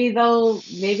knows? Maybe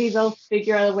they'll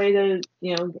figure out a way to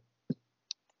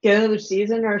get another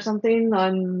season or something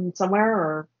on somewhere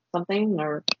or something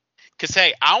or. because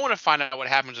hey, I want to find out what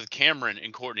happens with Cameron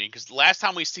and Courtney because the last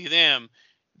time we see them,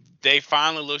 they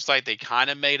finally looks like they kind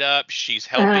of made up. She's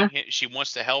helping Uh-huh, him. She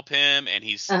wants to help him, and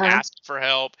he's uh-huh. asked for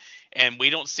help. And we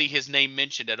don't see his name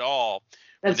mentioned at all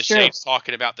when That's the true. Shade's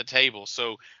talking about the table.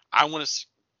 So I want to,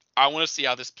 I want to see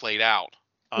how this played out.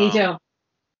 Me too.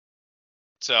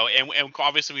 So and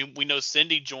obviously we know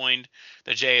Cindy joined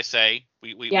the JSA.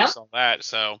 We Yep. saw that.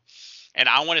 So and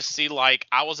I want to see like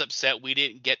I was upset we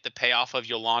didn't get the payoff of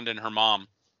Yolanda and her mom.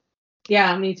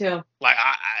 Yeah, me too. Like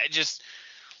I just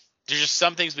there's just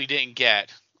some things we didn't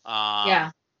get.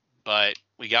 Yeah. But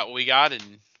we got what we got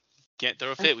and can't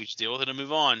throw a fit. We just deal with it and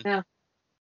move on. Yeah.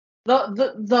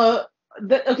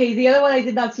 Okay, the other one I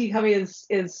did not see coming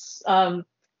is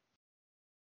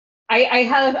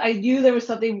I knew there was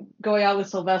something going on with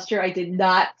Sylvester. I did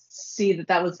not see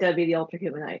that was going to be the Ultra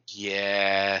Humanite.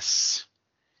 Yes.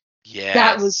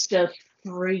 That was Yes. just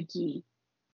freaky.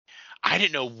 I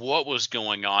didn't know what was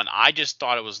going on. I just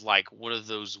thought it was like one of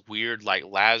those weird like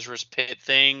Lazarus pit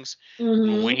things.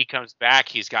 When Hmm. he comes back,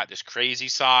 he's got this crazy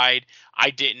side. I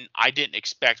didn't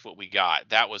expect what we got.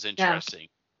 That was Yeah, interesting.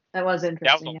 that was That was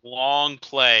interesting. a long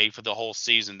play for the whole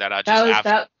season that I That just was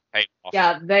absolutely that. paid off.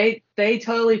 Yeah, they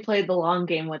totally played the long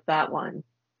game with that one.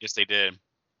 Yes, they did.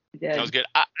 They That was did. good.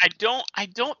 I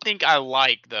don't think I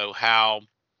like though how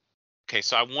okay,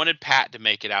 so I wanted Pat to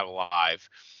make it out alive.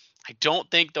 I don't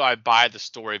think though I buy the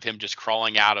story of him just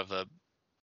crawling out of a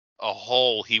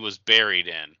hole he was buried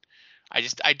in.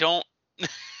 I don't.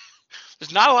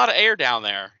 There's not a lot of air down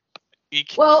there. You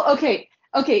Well, okay.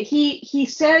 He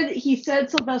said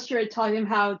Sylvester had taught him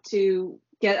how to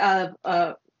get out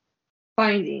of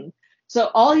binding. So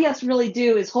all he has to really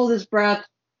do is hold his breath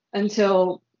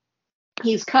until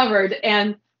he's covered.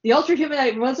 And the Ultra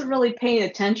Humanite wasn't really paying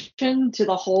attention to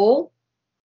the hole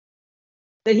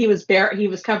that he was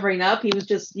covering up. He was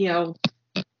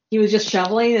just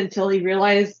shoveling until he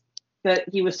realized that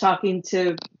he was talking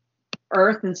to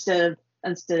Earth instead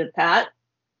of Pat.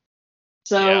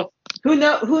 yeah, So who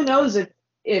knows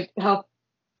if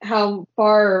how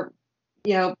far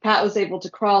Pat was able to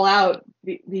crawl out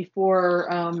before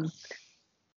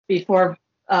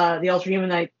the Ultra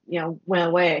Humanite went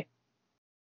away.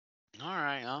 All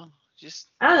right. Well, just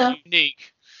I don't know.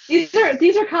 unique. These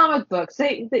are comic books.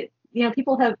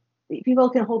 People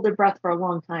can hold their breath for a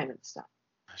long time and stuff.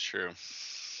 That's true.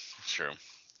 That's true.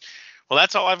 Well,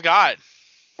 that's all I've got.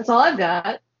 That's all I've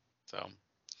got. So,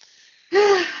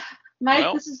 Mike,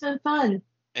 well, this has been fun.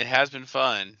 it has been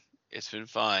fun. It's been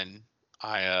fun.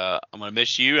 I'm gonna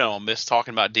miss you, and I'll miss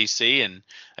talking about DC. And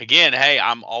again, hey,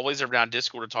 I'm always around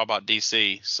Discord to talk about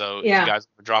DC. So if you Yeah. guys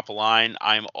drop a line,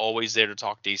 I'm always there to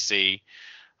talk DC.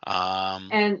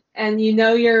 And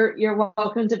you're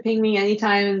welcome to ping me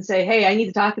anytime and say, hey, I need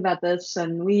to talk about this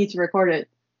and we need to record it.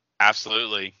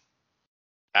 Absolutely.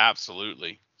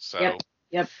 So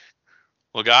Yep.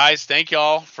 Well, guys, thank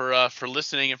y'all for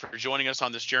listening and for joining us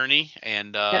on this journey.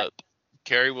 And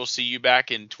Carrie, we'll see you back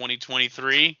in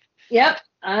 2023. Yep,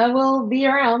 I will be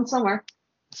around somewhere.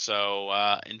 So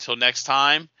until next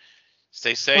time,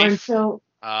 stay safe. Learn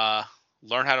how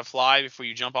to fly before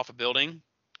you jump off a building.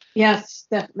 Yes,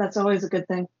 that's always a good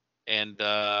thing. And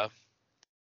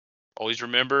always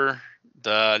remember,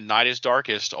 the night is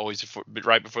darkest, always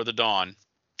right before the dawn.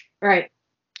 Right.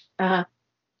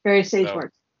 Very safe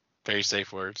words. Very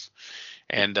safe words.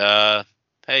 And hey,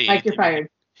 Mike, you're fired.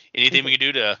 Anything we can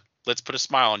do to let's put a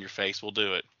smile on your face, we'll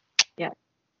do it. Yeah.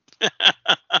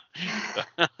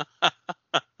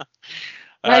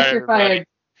 Mike, you're fired.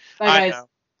 Bye,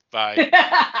 guys.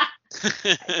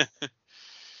 Bye.